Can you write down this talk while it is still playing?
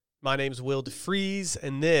My name's Will DeFries,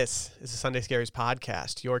 and this is the Sunday Scaries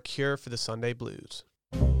podcast, your cure for the Sunday blues.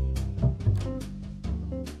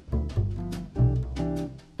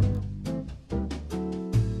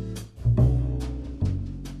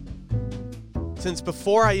 Since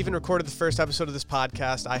before I even recorded the first episode of this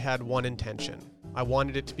podcast, I had one intention. I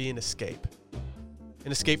wanted it to be an escape.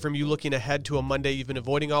 An escape from you looking ahead to a Monday you've been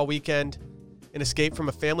avoiding all weekend. An escape from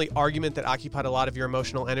a family argument that occupied a lot of your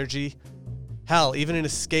emotional energy. Hell, even an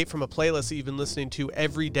escape from a playlist that you've been listening to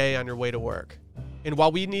every day on your way to work. And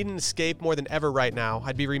while we need an escape more than ever right now,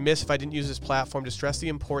 I'd be remiss if I didn't use this platform to stress the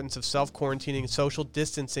importance of self-quarantining and social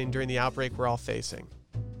distancing during the outbreak we're all facing.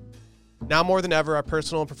 Now more than ever, our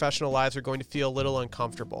personal and professional lives are going to feel a little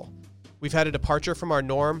uncomfortable. We've had a departure from our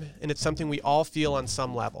norm, and it's something we all feel on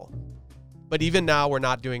some level. But even now, we're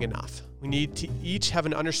not doing enough. We need to each have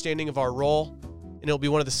an understanding of our role, and it'll be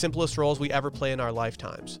one of the simplest roles we ever play in our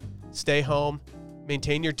lifetimes. Stay home,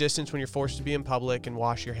 maintain your distance when you're forced to be in public, and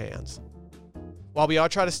wash your hands. While we all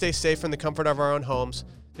try to stay safe from the comfort of our own homes,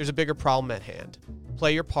 there's a bigger problem at hand.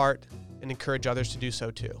 Play your part and encourage others to do so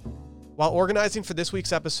too. While organizing for this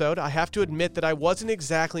week's episode, I have to admit that I wasn't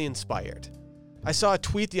exactly inspired. I saw a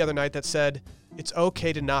tweet the other night that said, "It's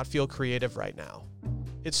okay to not feel creative right now."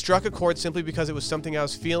 It struck a chord simply because it was something I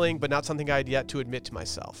was feeling, but not something I had yet to admit to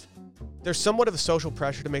myself. There's somewhat of a social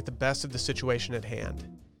pressure to make the best of the situation at hand.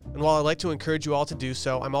 And while I like to encourage you all to do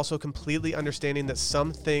so, I'm also completely understanding that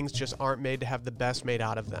some things just aren't made to have the best made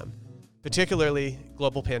out of them, particularly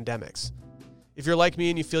global pandemics. If you're like me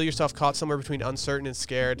and you feel yourself caught somewhere between uncertain and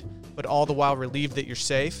scared, but all the while relieved that you're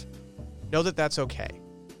safe, know that that's okay.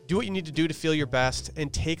 Do what you need to do to feel your best,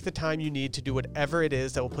 and take the time you need to do whatever it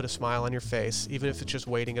is that will put a smile on your face, even if it's just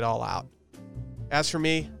waiting it all out. As for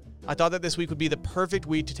me, I thought that this week would be the perfect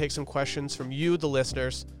week to take some questions from you, the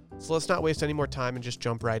listeners, so let's not waste any more time and just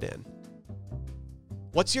jump right in.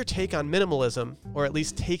 What's your take on minimalism, or at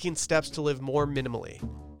least taking steps to live more minimally?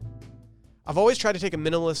 I've always tried to take a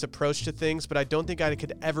minimalist approach to things, but I don't think I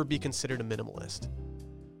could ever be considered a minimalist.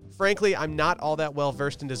 Frankly, I'm not all that well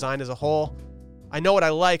versed in design as a whole. I know what I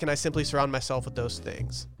like, and I simply surround myself with those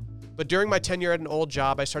things. But during my tenure at an old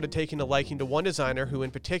job, I started taking a liking to one designer who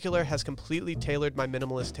in particular has completely tailored my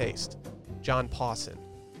minimalist taste, John Pawson.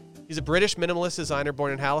 He's a British minimalist designer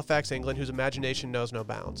born in Halifax, England, whose imagination knows no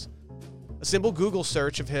bounds. A simple Google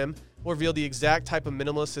search of him will reveal the exact type of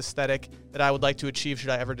minimalist aesthetic that I would like to achieve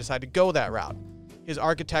should I ever decide to go that route. His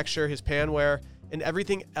architecture, his panware, and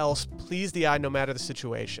everything else please the eye no matter the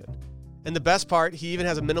situation. And the best part, he even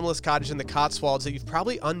has a minimalist cottage in the Cotswolds that you've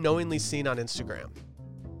probably unknowingly seen on Instagram.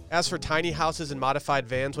 As for tiny houses and modified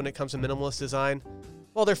vans when it comes to minimalist design,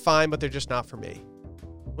 well, they're fine, but they're just not for me.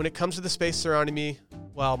 When it comes to the space surrounding me,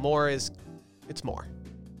 well, it's more.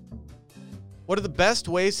 What are the best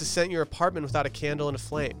ways to scent your apartment without a candle and a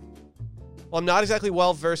flame? Well, I'm not exactly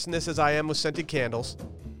well versed in this as I am with scented candles.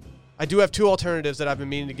 I do have two alternatives that I've been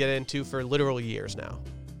meaning to get into for literal years now.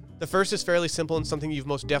 The first is fairly simple and something you've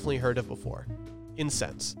most definitely heard of before: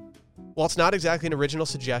 incense. While it's not exactly an original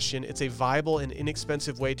suggestion, it's a viable and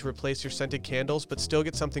inexpensive way to replace your scented candles, but still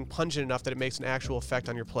get something pungent enough that it makes an actual effect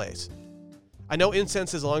on your place. I know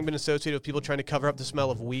incense has long been associated with people trying to cover up the smell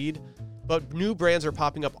of weed, but new brands are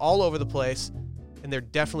popping up all over the place, and they're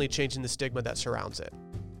definitely changing the stigma that surrounds it.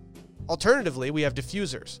 Alternatively, we have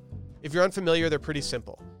diffusers. If you're unfamiliar, they're pretty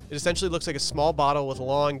simple. It essentially looks like a small bottle with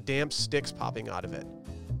long, damp sticks popping out of it.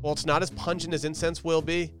 While it's not as pungent as incense will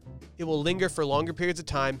be, it will linger for longer periods of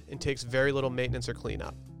time and takes very little maintenance or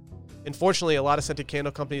cleanup. Unfortunately, a lot of scented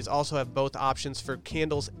candle companies also have both options for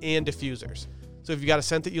candles and diffusers. So if you got a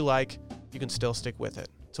scent that you like, you can still stick with it.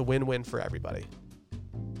 It's a win-win for everybody.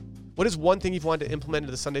 What is one thing you've wanted to implement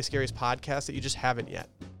into the Sunday Scaries podcast that you just haven't yet?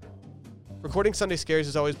 Recording Sunday Scaries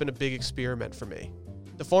has always been a big experiment for me.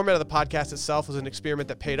 The format of the podcast itself was an experiment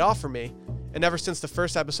that paid off for me, and ever since the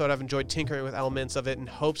first episode, I've enjoyed tinkering with elements of it in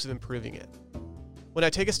hopes of improving it. When I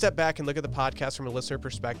take a step back and look at the podcast from a listener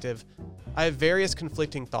perspective, I have various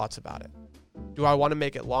conflicting thoughts about it. Do I want to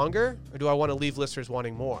make it longer, or do I want to leave listeners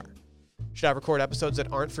wanting more? Should I record episodes that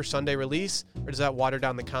aren't for Sunday release, or does that water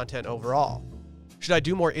down the content overall? Should I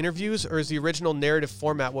do more interviews, or is the original narrative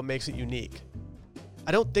format what makes it unique?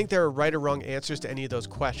 I don't think there are right or wrong answers to any of those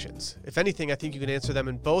questions. If anything, I think you can answer them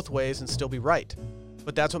in both ways and still be right.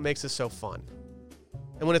 But that's what makes this so fun.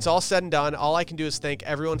 And when it's all said and done, all I can do is thank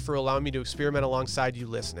everyone for allowing me to experiment alongside you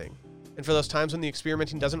listening. And for those times when the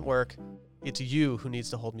experimenting doesn't work, it's you who needs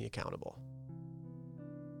to hold me accountable.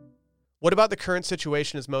 What about the current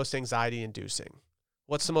situation is most anxiety-inducing?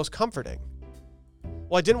 What's the most comforting?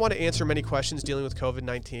 While I didn't want to answer many questions dealing with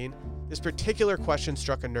COVID-19, this particular question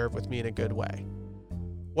struck a nerve with me in a good way.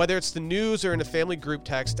 Whether it's the news or in a family group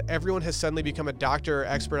text, everyone has suddenly become a doctor or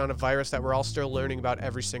expert on a virus that we're all still learning about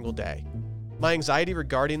every single day. My anxiety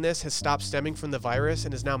regarding this has stopped stemming from the virus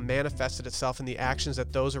and has now manifested itself in the actions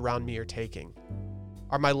that those around me are taking.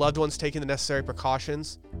 Are my loved ones taking the necessary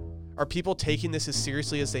precautions? Are people taking this as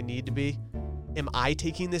seriously as they need to be? Am I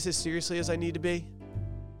taking this as seriously as I need to be?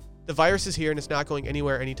 The virus is here and it's not going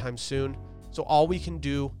anywhere anytime soon, so all we can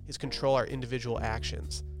do is control our individual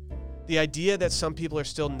actions. The idea that some people are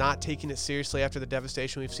still not taking it seriously after the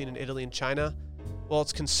devastation we've seen in Italy and China, well,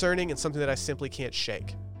 it's concerning and something that I simply can't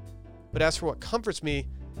shake. But as for what comforts me,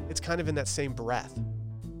 it's kind of in that same breath.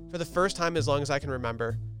 For the first time as long as I can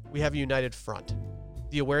remember, we have a united front.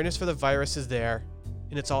 The awareness for the virus is there,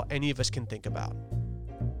 and it's all any of us can think about.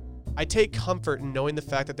 I take comfort in knowing the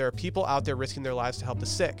fact that there are people out there risking their lives to help the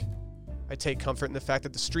sick. I take comfort in the fact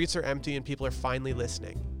that the streets are empty and people are finally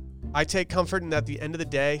listening. I take comfort in that at the end of the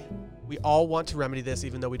day, we all want to remedy this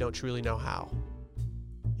even though we don't truly know how.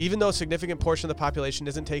 Even though a significant portion of the population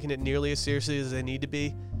isn't taking it nearly as seriously as they need to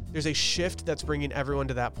be, there's a shift that's bringing everyone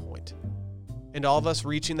to that point. And all of us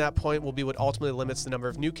reaching that point will be what ultimately limits the number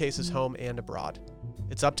of new cases home and abroad.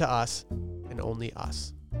 It's up to us, and only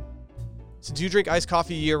us. Since you drink iced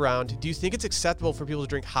coffee year-round, do you think it's acceptable for people to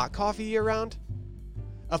drink hot coffee year-round?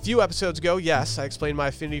 A few episodes ago, yes, I explained my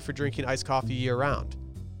affinity for drinking iced coffee year-round.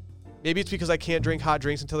 Maybe it's because I can't drink hot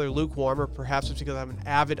drinks until they're lukewarm, or perhaps it's because I'm an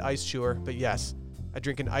avid ice chewer, but yes, I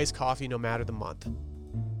drink an iced coffee no matter the month.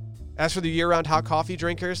 As for the year-round hot coffee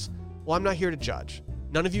drinkers, well, I'm not here to judge.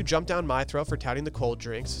 None of you jumped down my throat for touting the cold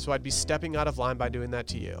drinks, so I'd be stepping out of line by doing that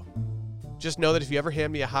to you. Just know that if you ever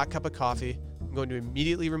hand me a hot cup of coffee, I'm going to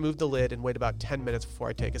immediately remove the lid and wait about 10 minutes before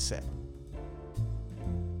I take a sip.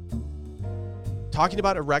 Talking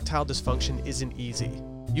about erectile dysfunction isn't easy.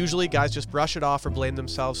 Usually, guys just brush it off or blame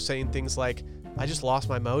themselves, saying things like, I just lost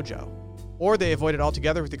my mojo. Or they avoid it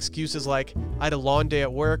altogether with excuses like, I had a long day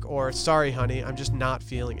at work, or sorry, honey, I'm just not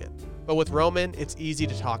feeling it. But with Roman, it's easy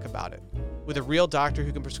to talk about it. With a real doctor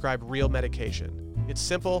who can prescribe real medication. It's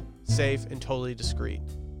simple, safe, and totally discreet.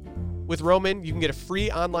 With Roman, you can get a free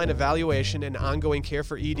online evaluation and ongoing care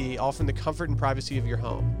for ED, all from the comfort and privacy of your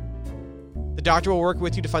home. The doctor will work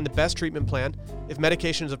with you to find the best treatment plan. If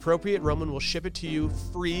medication is appropriate, Roman will ship it to you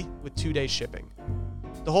free with 2-day shipping.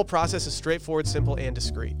 The whole process is straightforward, simple, and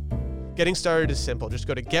discreet. Getting started is simple. Just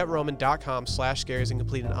go to GetRoman.com/scaries and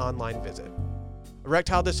complete an online visit.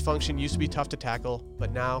 Erectile dysfunction used to be tough to tackle,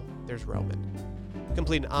 but now there's Roman.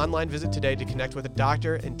 Complete an online visit today to connect with a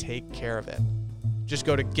doctor and take care of it. Just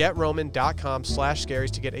go to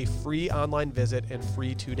GetRoman.com/scaries to get a free online visit and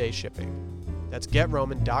free 2-day shipping. That's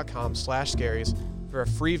GetRoman.com/scaries for a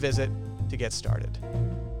free visit to get started.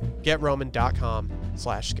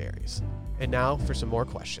 GetRoman.com/scaries. And now for some more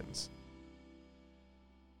questions.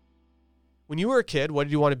 When you were a kid, what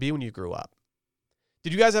did you want to be when you grew up?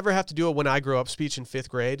 Did you guys ever have to do a When I Grow Up speech in 5th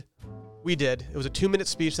grade? We did. It was a 2-minute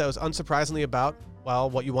speech that was unsurprisingly about, well,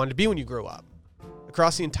 what you wanted to be when you grew up.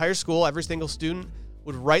 Across the entire school, every single student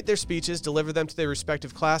would write their speeches, deliver them to their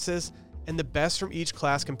respective classes, and the best from each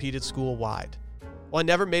class competed school-wide. While I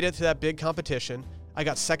never made it to that big competition, I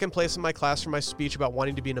got second place in my class for my speech about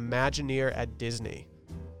wanting to be an Imagineer at Disney.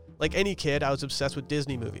 Like any kid, I was obsessed with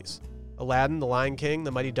Disney movies. Aladdin, The Lion King,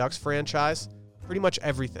 the Mighty Ducks franchise, pretty much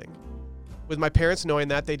everything. With my parents knowing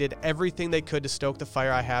that, they did everything they could to stoke the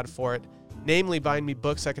fire I had for it, namely buying me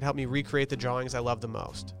books that could help me recreate the drawings I loved the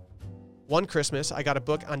most. One Christmas, I got a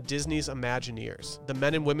book on Disney's Imagineers, the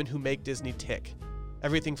men and women who make Disney tick.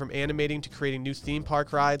 Everything from animating to creating new theme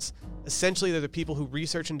park rides. Essentially, they're the people who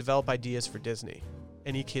research and develop ideas for Disney.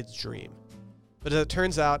 Any kid's dream. But as it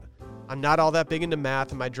turns out, I'm not all that big into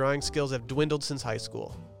math and my drawing skills have dwindled since high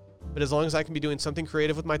school. But as long as I can be doing something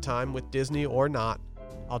creative with my time, with Disney or not,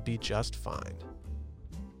 I'll be just fine.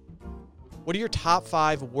 What are your top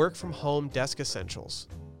 5 work-from-home desk essentials?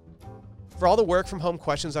 For all the work-from-home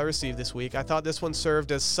questions I received this week, I thought this one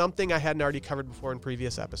served as something I hadn't already covered before in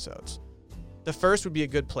previous episodes. The first would be a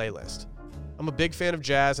good playlist. I'm a big fan of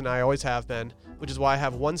jazz, and I always have been, which is why I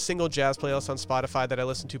have one single jazz playlist on Spotify that I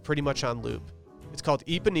listen to pretty much on loop. It's called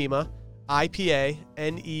Ipanema,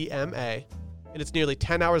 I-P-A-N-E-M-A, and it's nearly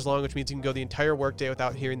 10 hours long, which means you can go the entire workday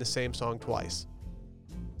without hearing the same song twice.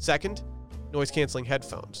 Second, noise-canceling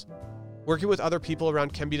headphones. Working with other people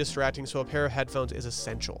around can be distracting, so a pair of headphones is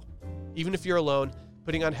essential. Even if you're alone,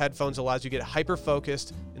 putting on headphones allows you to get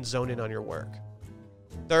hyper-focused and zone in on your work.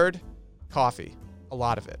 Third, coffee. A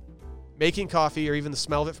lot of it. Making coffee, or even the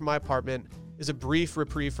smell of it from my apartment, is a brief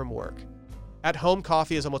reprieve from work. At home,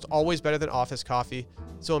 coffee is almost always better than office coffee,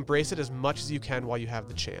 so embrace it as much as you can while you have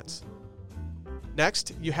the chance.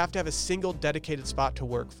 Next, you have to have a single dedicated spot to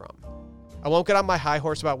work from. I won't get on my high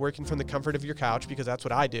horse about working from the comfort of your couch because that's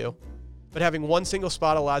what I do, but having one single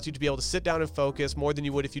spot allows you to be able to sit down and focus more than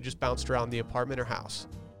you would if you just bounced around the apartment or house.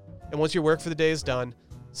 And once your work for the day is done,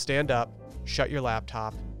 stand up, shut your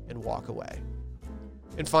laptop, and walk away.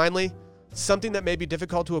 And finally, something that may be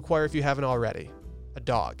difficult to acquire if you haven't already, a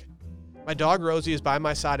dog. My dog Rosie is by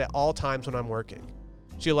my side at all times when I'm working.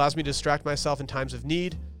 She allows me to distract myself in times of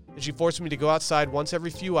need, and she forces me to go outside once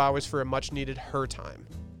every few hours for a much-needed her time.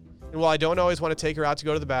 And while I don't always want to take her out to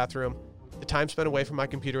go to the bathroom, the time spent away from my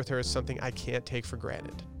computer with her is something I can't take for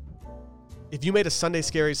granted. If you made a Sunday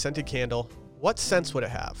Scaries scented candle, what scents would it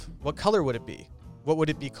have? What color would it be? What would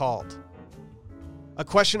it be called? A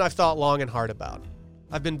question I've thought long and hard about.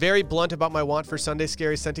 I've been very blunt about my want for Sunday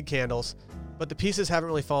Scaries scented candles, but the pieces haven't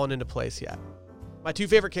really fallen into place yet. My two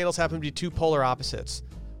favorite candles happen to be two polar opposites.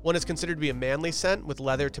 One is considered to be a manly scent with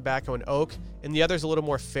leather, tobacco, and oak, and the other is a little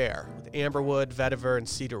more fair with amberwood, vetiver, and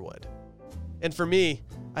cedarwood. And for me,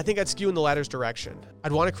 I think I'd skew in the latter's direction.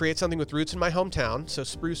 I'd want to create something with roots in my hometown, so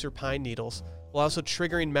spruce or pine needles, while also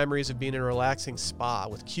triggering memories of being in a relaxing spa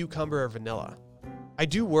with cucumber or vanilla. I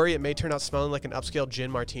do worry it may turn out smelling like an upscale gin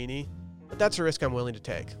martini, but that's a risk I'm willing to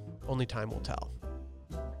take. Only time will tell.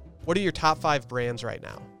 What are your top 5 brands right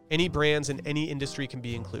now? Any brands in any industry can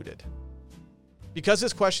be included. Because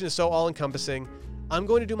this question is so all-encompassing, I'm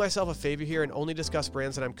going to do myself a favor here and only discuss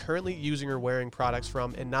brands that I'm currently using or wearing products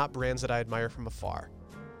from and not brands that I admire from afar.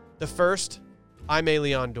 The first, Aimé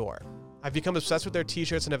Leon Dore. I've become obsessed with their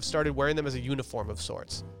t-shirts and have started wearing them as a uniform of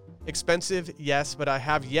sorts. Expensive, yes, but I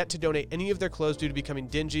have yet to donate any of their clothes due to becoming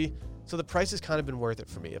dingy, so the price has kind of been worth it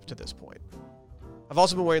for me up to this point. I've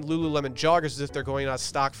also been wearing Lululemon joggers as if they're going out of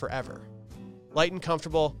stock forever. Light and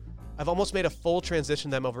comfortable, I've almost made a full transition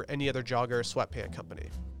to them over any other jogger or sweatpant company.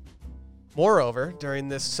 Moreover, during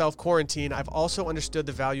this self-quarantine, I've also understood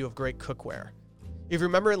the value of great cookware. If you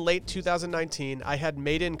remember in late 2019, I had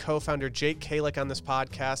Made In co-founder Jake Kalick on this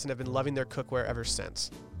podcast and have been loving their cookware ever since.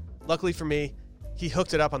 Luckily for me, he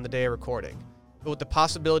hooked it up on the day of recording. But with the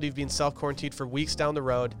possibility of being self-quarantined for weeks down the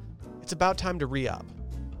road, it's about time to re-up.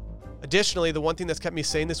 Additionally, the one thing that's kept me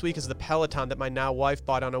sane this week is the Peloton that my now wife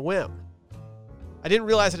bought on a whim. I didn't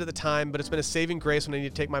realize it at the time, but it's been a saving grace when I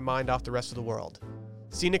need to take my mind off the rest of the world.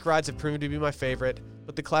 Scenic rides have proven to be my favorite,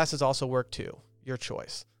 but the classes also work too. Your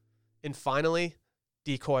choice. And finally,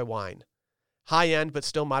 Decoy Wine. High-end, but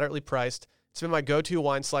still moderately priced, it's been my go-to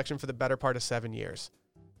wine selection for the better part of 7 years.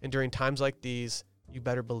 And during times like these, you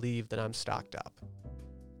better believe that I'm stocked up.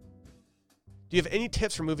 Do you have any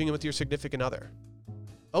tips for moving in with your significant other?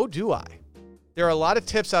 Oh, do I? There are a lot of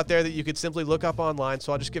tips out there that you could simply look up online,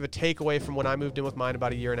 so I'll just give a takeaway from when I moved in with mine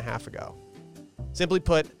about 1.5 years ago. Simply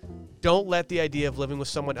put, don't let the idea of living with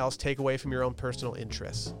someone else take away from your own personal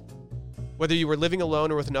interests. Whether you were living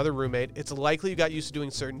alone or with another roommate, it's likely you got used to doing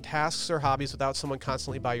certain tasks or hobbies without someone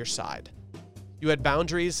constantly by your side. You had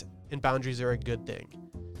boundaries, and boundaries are a good thing.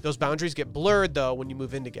 Those boundaries get blurred, though, when you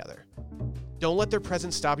move in together. Don't let their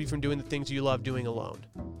presence stop you from doing the things you love doing alone.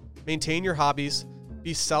 Maintain your hobbies,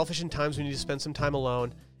 be selfish in times when you need to spend some time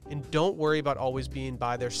alone, and don't worry about always being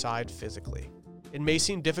by their side physically. It may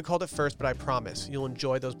seem difficult at first, but I promise you'll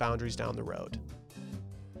enjoy those boundaries down the road.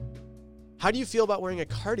 How do you feel about wearing a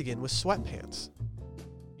cardigan with sweatpants?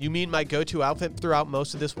 You mean my go-to outfit throughout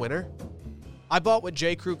most of this winter? I bought what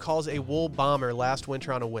J. Crew calls a wool bomber last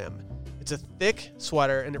winter on a whim. It's a thick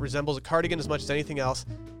sweater and it resembles a cardigan as much as anything else,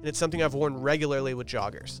 and it's something I've worn regularly with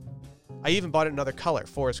joggers. I even bought it in another color,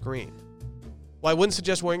 forest green. While I wouldn't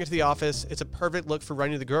suggest wearing it to the office, it's a perfect look for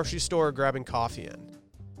running to the grocery store or grabbing coffee in.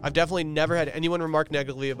 I've definitely never had anyone remark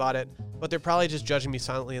negatively about it, but they're probably just judging me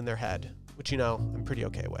silently in their head, which I'm pretty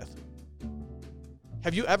okay with.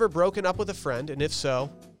 Have you ever broken up with a friend, and if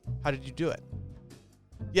so, how did you do it?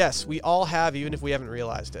 Yes, we all have, even if we haven't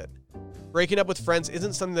realized it. Breaking up with friends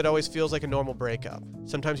isn't something that always feels like a normal breakup.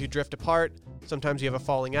 Sometimes you drift apart, sometimes you have a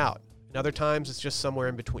falling out, and other times it's just somewhere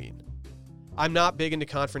in between. I'm not big into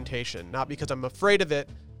confrontation, not because I'm afraid of it,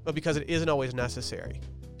 but because it isn't always necessary.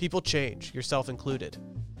 People change, yourself included.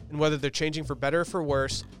 And whether they're changing for better or for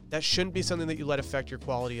worse, that shouldn't be something that you let affect your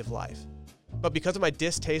quality of life. But because of my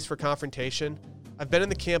distaste for confrontation, I've been in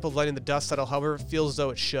the camp of letting the dust settle however it feels as though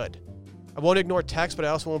it should. I won't ignore text, but I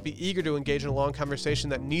also won't be eager to engage in a long conversation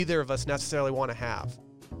that neither of us necessarily want to have.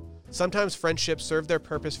 Sometimes friendships serve their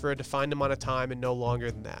purpose for a defined amount of time and no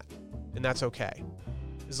longer than that. And that's okay.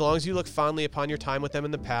 As long as you look fondly upon your time with them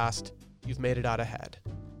in the past, you've made it out ahead.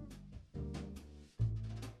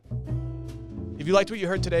 If you liked what you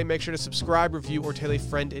heard today, make sure to subscribe, review, or tell a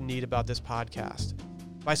friend in need about this podcast.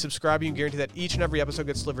 By subscribing, you guarantee that each and every episode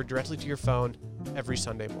gets delivered directly to your phone every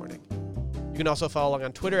Sunday morning. You can also follow along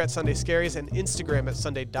on Twitter at Sunday Scaries and Instagram at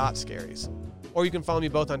Sunday.Scaries. Or you can follow me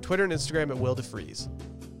both on Twitter and Instagram at Will DeFries.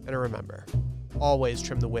 And remember, always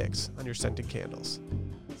trim the wicks on your scented candles.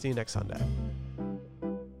 See you next Sunday.